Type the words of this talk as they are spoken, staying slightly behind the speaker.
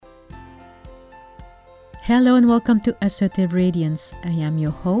Hello and welcome to Assertive Radiance. I am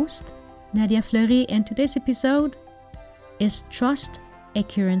your host, Nadia Fleury, and today's episode is Trust a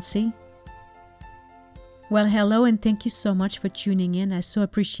Currency? Well, hello and thank you so much for tuning in. I so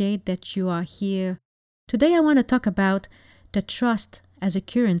appreciate that you are here. Today I want to talk about the trust as a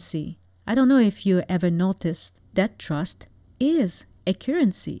currency. I don't know if you ever noticed that trust is a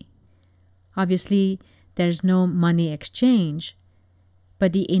currency. Obviously, there's no money exchange.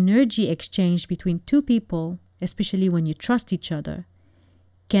 But the energy exchange between two people, especially when you trust each other,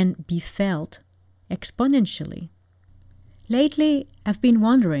 can be felt exponentially. Lately, I've been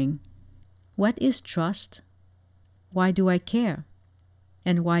wondering, what is trust? Why do I care?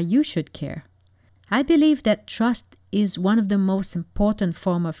 And why you should care? I believe that trust is one of the most important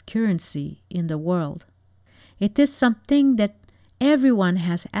forms of currency in the world. It is something that everyone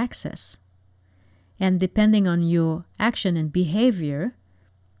has access. And depending on your action and behavior,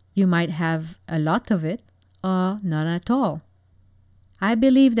 you might have a lot of it or none at all. I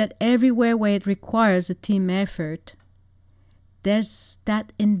believe that everywhere where it requires a team effort, there's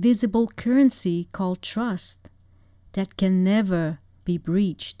that invisible currency called trust that can never be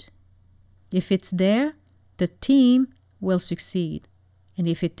breached. If it's there, the team will succeed. And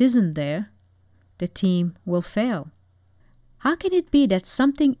if it isn't there, the team will fail. How can it be that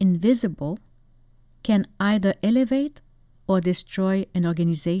something invisible can either elevate or destroy an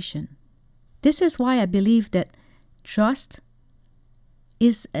organization? This is why I believe that trust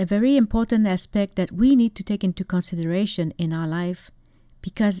is a very important aspect that we need to take into consideration in our life,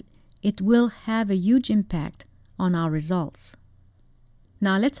 because it will have a huge impact on our results.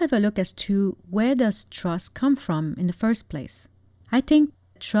 Now let's have a look as to where does trust come from in the first place. I think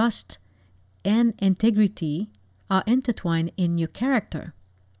trust and integrity are intertwined in your character.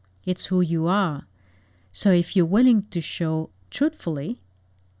 It's who you are. So if you're willing to show truthfully,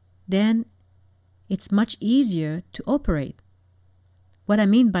 then it's much easier to operate. What I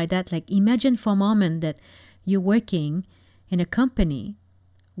mean by that, like imagine for a moment that you're working in a company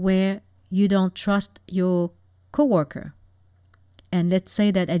where you don't trust your coworker. And let's say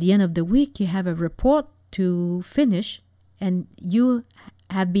that at the end of the week, you have a report to finish and you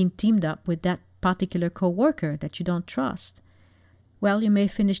have been teamed up with that particular coworker that you don't trust. Well, you may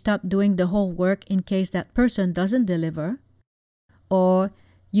finish up doing the whole work in case that person doesn't deliver, or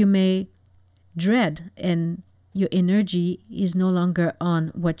you may dread and your energy is no longer on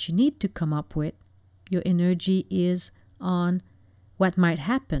what you need to come up with. Your energy is on what might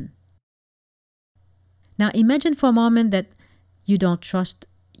happen. Now imagine for a moment that you don't trust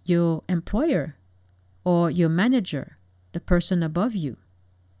your employer or your manager, the person above you.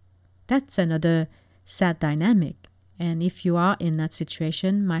 That's another sad dynamic. And if you are in that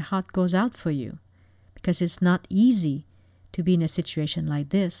situation, my heart goes out for you, because it's not easy to be in a situation like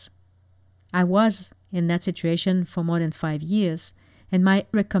this. I was in that situation for more than 5 years, and my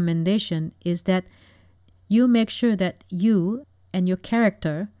recommendation is that you make sure that you and your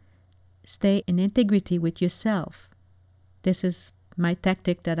character stay in integrity with yourself. This is my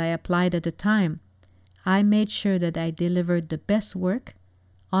tactic that I applied at the time. I made sure that I delivered the best work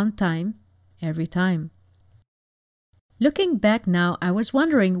on time every time. Looking back now, I was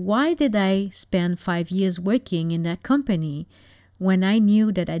wondering, why did I spend 5 years working in that company when I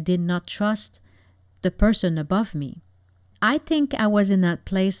knew that I did not trust the person above me? I think I was in that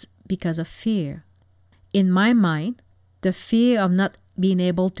place because of fear. In my mind, the fear of not being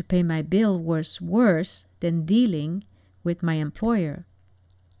able to pay my bill was worse than dealing with my employer.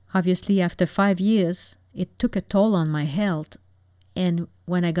 Obviously, after 5 years, it took a toll on my health, and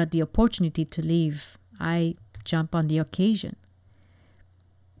when I got the opportunity to leave, I jump on the occasion.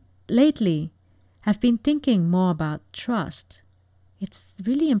 Lately, I've been thinking more about trust. It's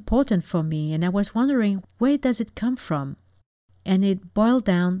really important for me, and I was wondering, where does it come from? And it boiled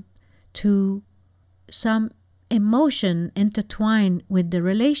down to some emotion intertwined with the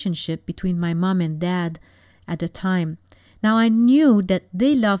relationship between my mom and dad at the time. Now, I knew that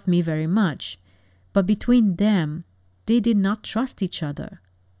they loved me very much, but between them, they did not trust each other.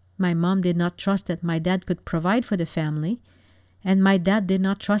 My mom did not trust that my dad could provide for the family, and my dad did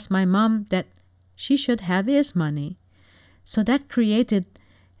not trust my mom that she should have his money. So that created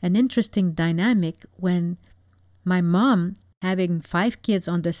an interesting dynamic when my mom, having 5 kids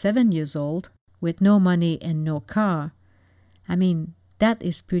under 7 years old, with no money and no car, that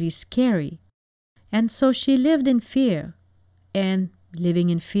is pretty scary. And so she lived in fear, and living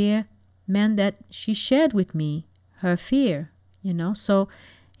in fear meant that she shared with me her fear, So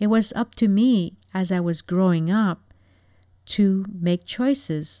it was up to me as I was growing up to make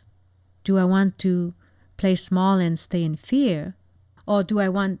choices. Do I want to play small and stay in fear? Or do I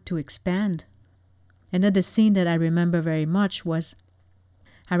want to expand? Another scene that I remember very much was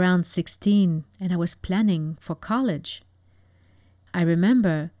around 16, and I was planning for college. I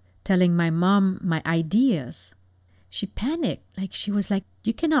remember telling my mom my ideas. She panicked. She was like,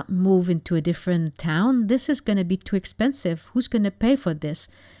 "You cannot move into a different town. This is going to be too expensive. Who's going to pay for this?"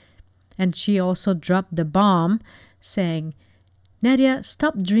 And she also dropped the bomb saying, "Nadia,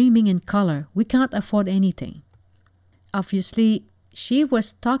 stop dreaming in color. We can't afford anything." Obviously, she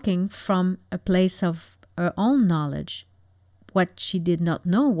was talking from a place of her own knowledge. What she did not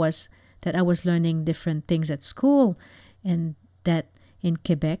know was that I was learning different things at school, and that in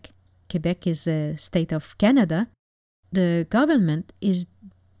Quebec is a state of Canada, the government is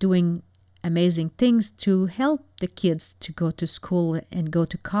doing amazing things to help the kids to go to school and go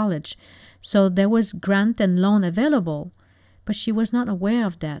to college. So there was grant and loan available, but she was not aware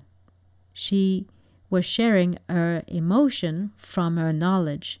of that. She was sharing her emotion from her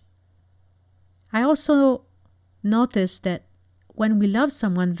knowledge. I also noticed that when we love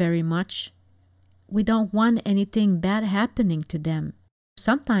someone very much, we don't want anything bad happening to them.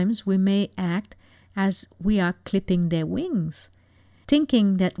 Sometimes we may act as we are clipping their wings,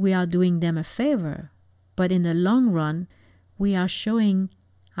 thinking that we are doing them a favor. But in the long run, we are showing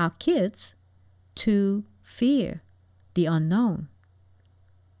our kids to fear the unknown.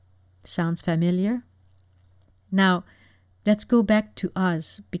 Sounds familiar? Now, let's go back to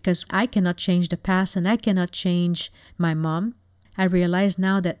us, because I cannot change the past and I cannot change my mom. I realize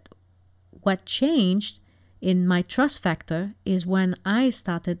now that what changed in my trust factor is when I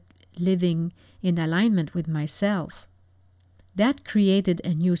started living in alignment with myself. That created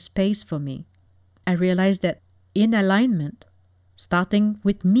a new space for me. I realized that in alignment, starting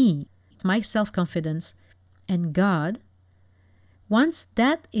with me, my self-confidence, and God, once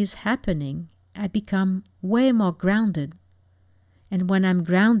that is happening, I become way more grounded. And when I'm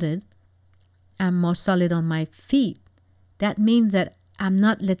grounded, I'm more solid on my feet. That means that I'm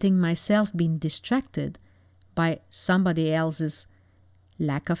not letting myself be distracted by somebody else's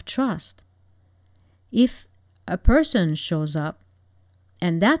lack of trust. If a person shows up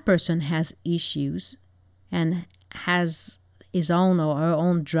and that person has issues and has his own or her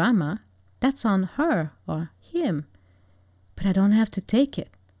own drama, that's on her or him. But I don't have to take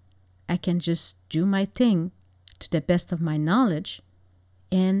it. I can just do my thing to the best of my knowledge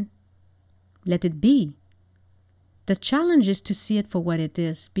and let it be. The challenge is to see it for what it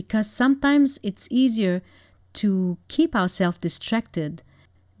is, because sometimes it's easier to keep ourselves distracted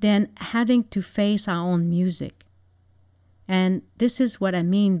than having to face our own music. And this is what I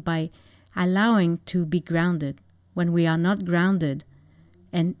mean by allowing to be grounded. When we are not grounded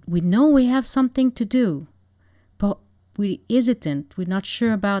and we know we have something to do, but we're hesitant, we're not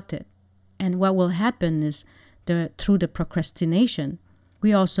sure about it. And what will happen is through the procrastination,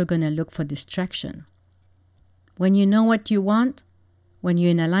 we're also going to look for distraction. When you know what you want, when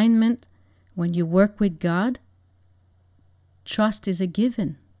you're in alignment, when you work with God, trust is a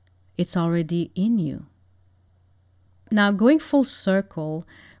given. It's already in you. Now, going full circle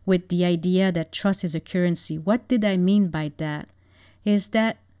with the idea that trust is a currency, what did I mean by that? Is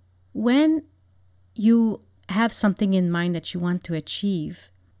that when you have something in mind that you want to achieve,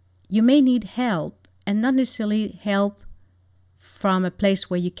 you may need help, and not necessarily help from a place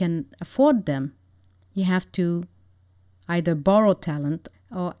where you can afford them. You have to either borrow talent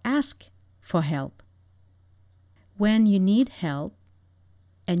or ask for help. When you need help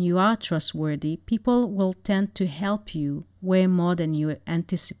and you are trustworthy, people will tend to help you way more than you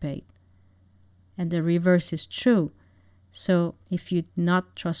anticipate. And the reverse is true. So if you're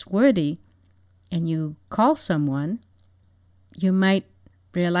not trustworthy and you call someone, you might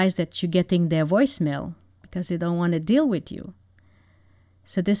realize that you're getting their voicemail because they don't want to deal with you.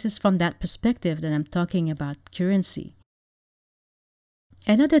 So this is from that perspective that I'm talking about currency.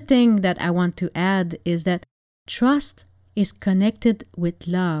 Another thing that I want to add is that trust is connected with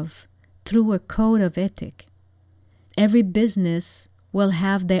love through a code of ethic. Every business will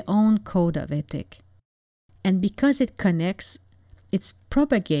have their own code of ethic. And because it connects, it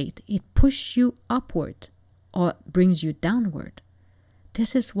propagates, it pushes you upward or brings you downward.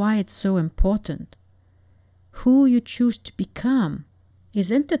 This is why it's so important. Who you choose to become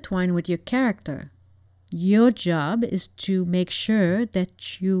is intertwined with your character. Your job is to make sure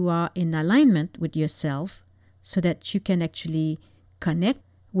that you are in alignment with yourself so that you can actually connect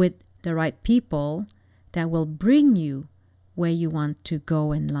with the right people that will bring you where you want to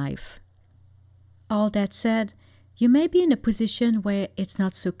go in life. All that said, you may be in a position where it's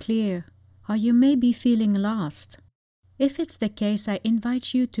not so clear, or you may be feeling lost. If it's the case, I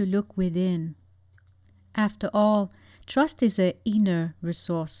invite you to look within. After all, trust is an inner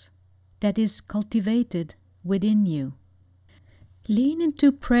resource. that is cultivated within you. Lean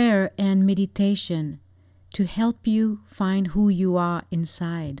into prayer and meditation to help you find who you are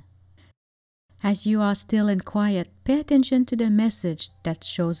inside. As you are still and quiet, pay attention to the message that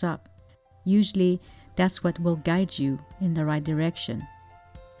shows up. Usually, that's what will guide you in the right direction.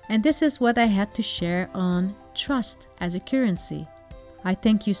 And this is what I had to share on trust as a currency. I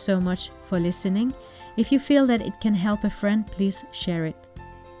thank you so much for listening. If you feel that it can help a friend, please share it.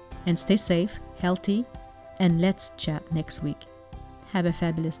 And stay safe, healthy, and let's chat next week. Have a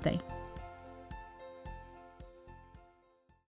fabulous day.